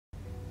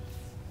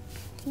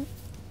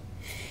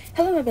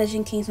Hello my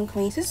budget kings and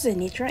queens, this is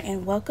Anitra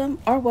and welcome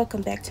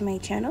back to my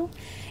channel.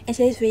 In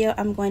today's video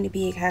I'm going to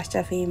be cash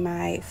stuffing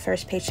my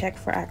first paycheck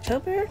for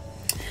October.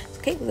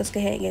 Okay, let's go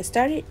ahead and get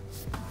started.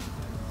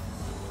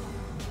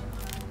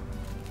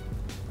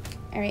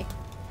 Alright,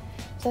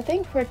 so I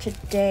think for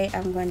today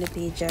I'm going to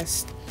be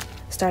just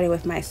starting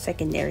with my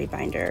secondary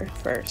binder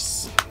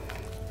first.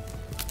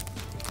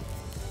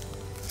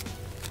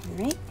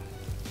 Alright.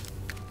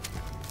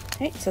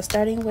 Alright, so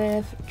starting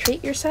with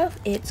Treat Yourself,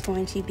 it's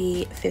going to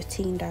be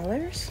 $15.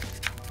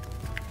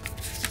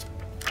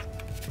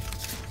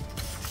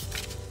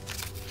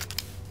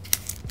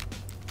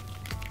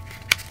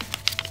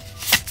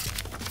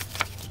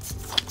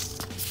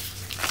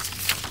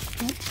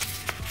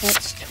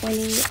 That's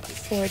 20,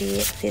 40,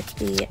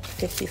 50,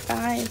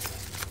 55.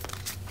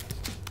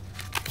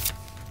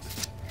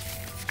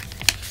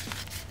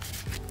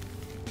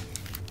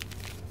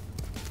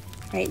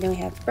 Alright, then we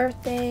have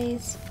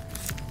birthdays.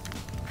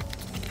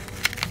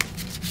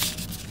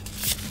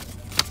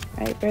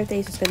 Alright,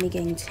 birthdays is going to be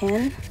getting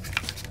 10.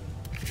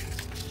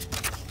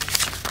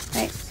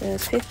 Alright, so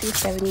it's 50,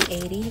 70,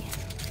 80.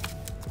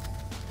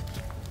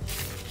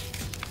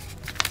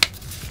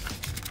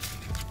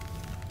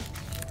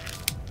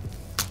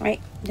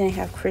 Alright, then I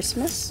have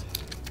Christmas.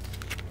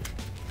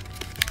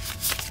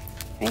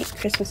 Alright,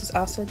 Christmas is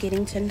also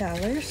getting $10.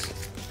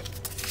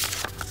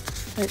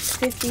 So it's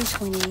 50,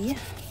 20,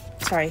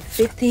 sorry,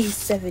 50,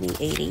 70,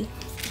 80.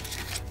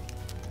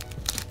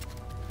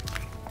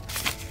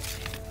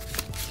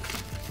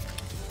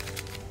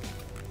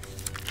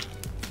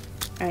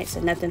 Alright,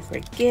 so nothing for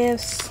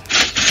gifts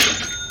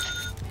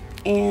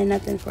and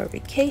nothing for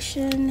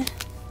vacation.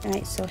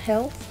 Alright, so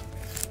health.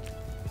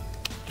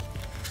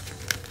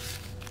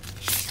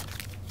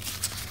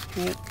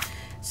 Alright,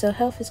 so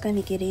health is going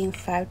to be getting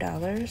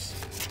 $5.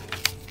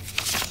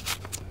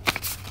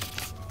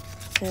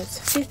 So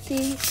it's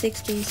 50,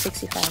 60,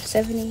 65,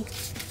 70.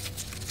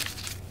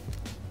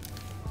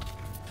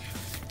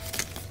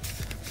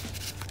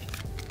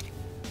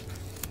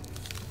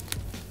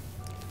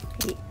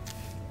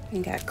 We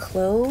got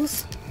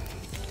clothes,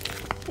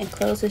 and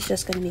clothes is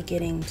just going to be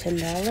getting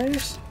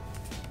 $10.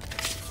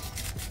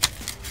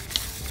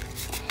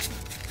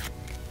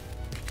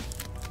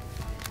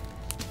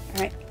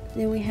 Alright,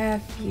 then we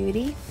have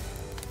beauty.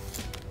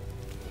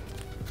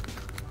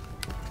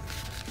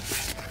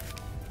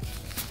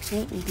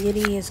 Okay,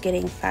 beauty is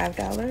getting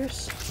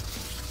 $5.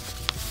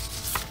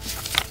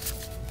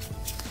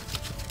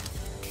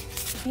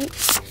 Okay,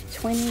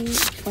 20,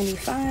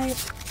 25.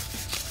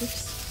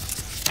 Oops.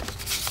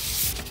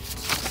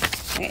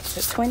 Alright,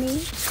 so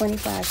 20,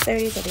 25,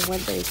 30, 31,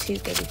 32,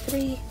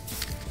 33.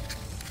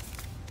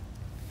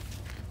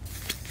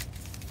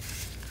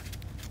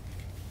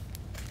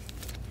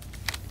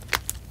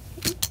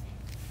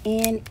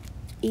 And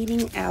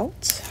eating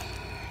out.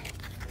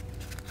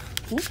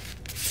 Okay.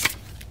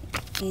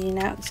 Eating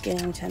out is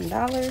getting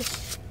 $10.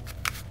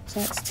 So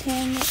that's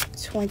 10,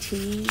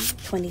 20,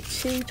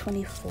 22,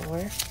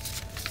 24.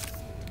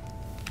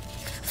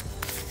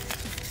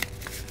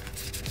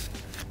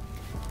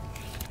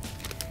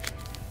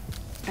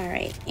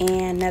 Alright,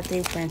 and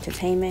nothing for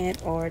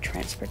entertainment or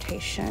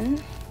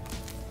transportation.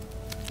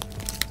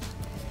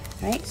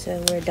 Alright,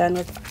 so we're done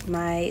with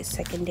my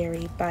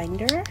secondary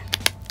binder.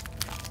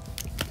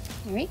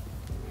 Alright,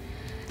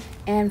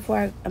 and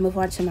before I move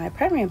on to my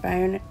primary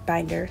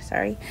binder,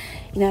 sorry,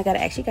 I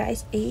gotta ask you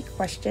guys a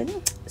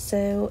question.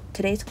 So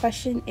today's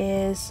question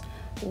is,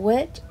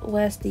 what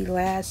was the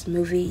last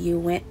movie you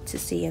went to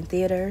see in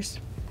theaters?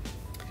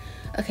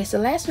 Okay, so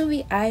the last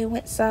movie I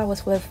saw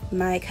was with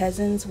my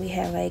cousins. We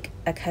had like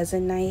a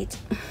cousin night,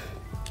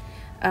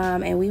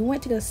 and we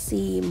went to go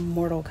see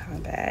Mortal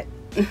Kombat.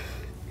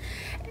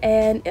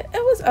 And it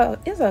was an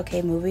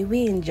okay movie.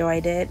 We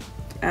enjoyed it.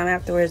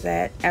 After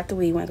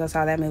we went and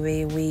saw that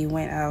movie, we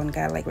went out and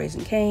got like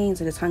Raising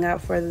Cane's and just hung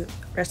out for the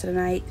rest of the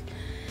night.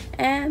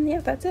 And yeah,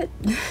 that's it.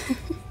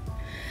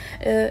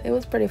 It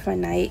was a pretty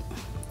fun night.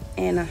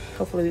 And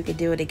hopefully we could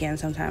do it again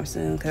sometime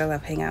soon, because I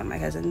love hanging out with my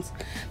cousins.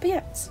 But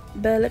yeah,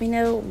 but let me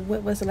know,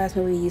 what was the last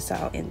movie you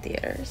saw in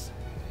theaters?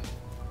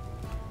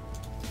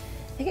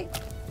 Okay,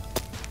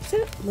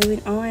 so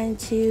moving on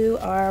to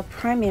our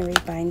primary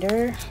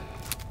binder.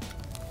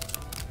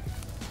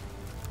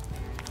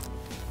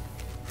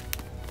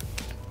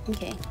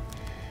 Okay,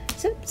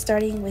 so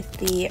starting with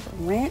the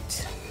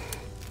rent.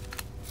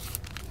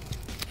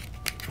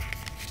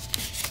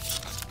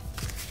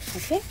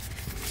 Okay,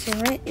 so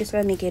rent is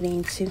going to be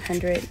getting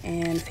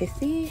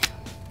 $250.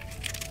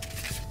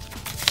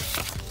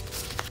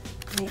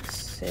 Right,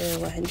 so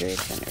 100,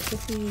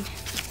 250.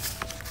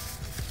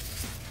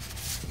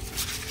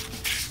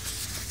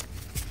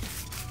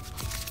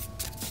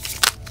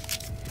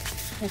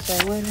 So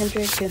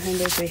 100,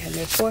 200,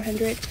 300,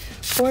 400,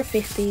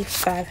 450,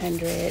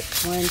 500,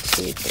 1,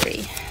 2,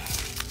 3.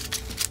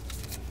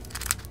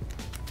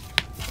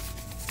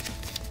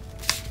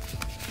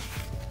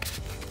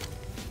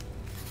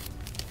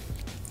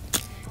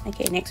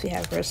 Okay, next we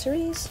have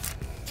groceries.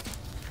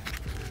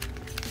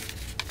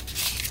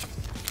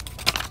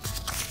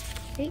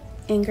 Okay.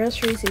 In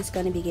groceries, it's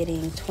going to be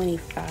getting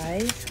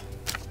 25.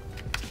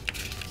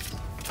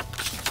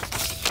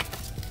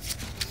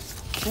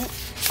 Okay.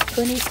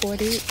 20,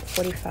 40,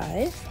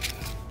 45.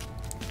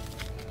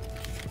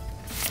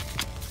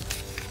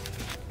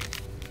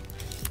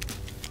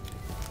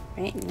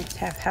 Right, next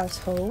have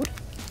household.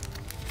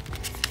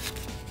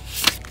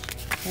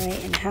 All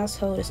right, and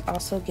household is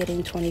also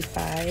getting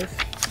 25.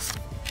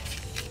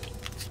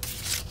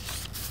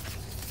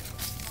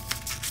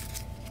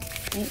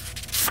 Right,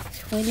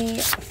 20,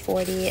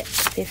 40,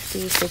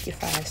 50,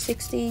 55,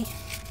 60.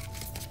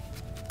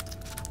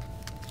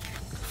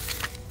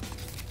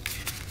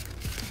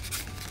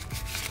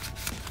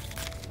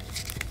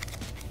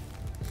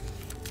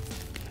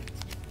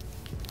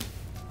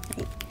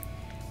 Right.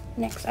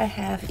 Next, I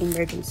have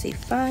emergency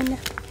fund.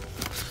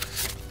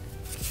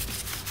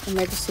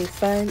 Emergency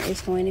fund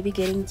is going to be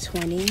getting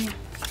 20.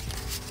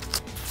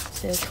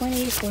 So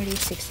 20, 40,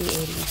 60, 80,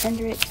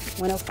 100,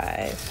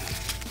 105.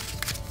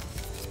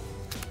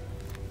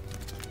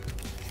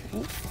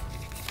 Right.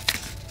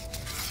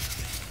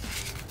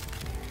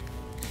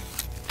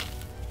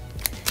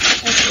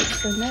 Okay,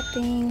 so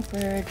nothing for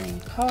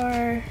the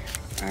car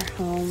or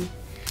home.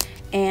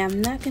 And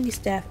I'm not going to be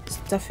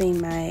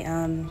stuffing my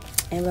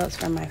envelopes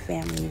from my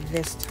family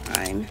this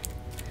time.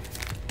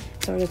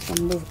 So we're just going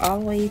to move all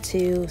the way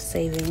to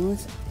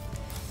savings.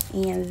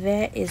 And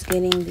that is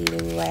getting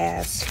the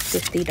last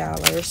 $50.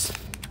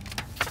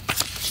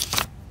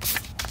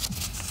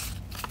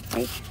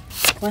 Right?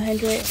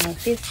 100,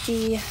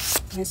 150,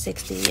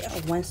 160,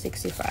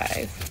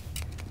 165.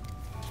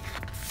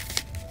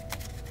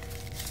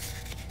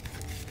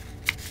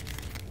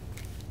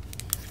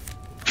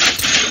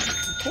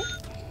 Okay.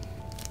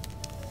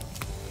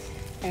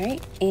 All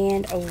right,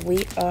 and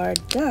we are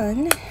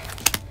done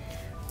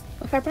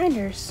with our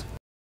binders.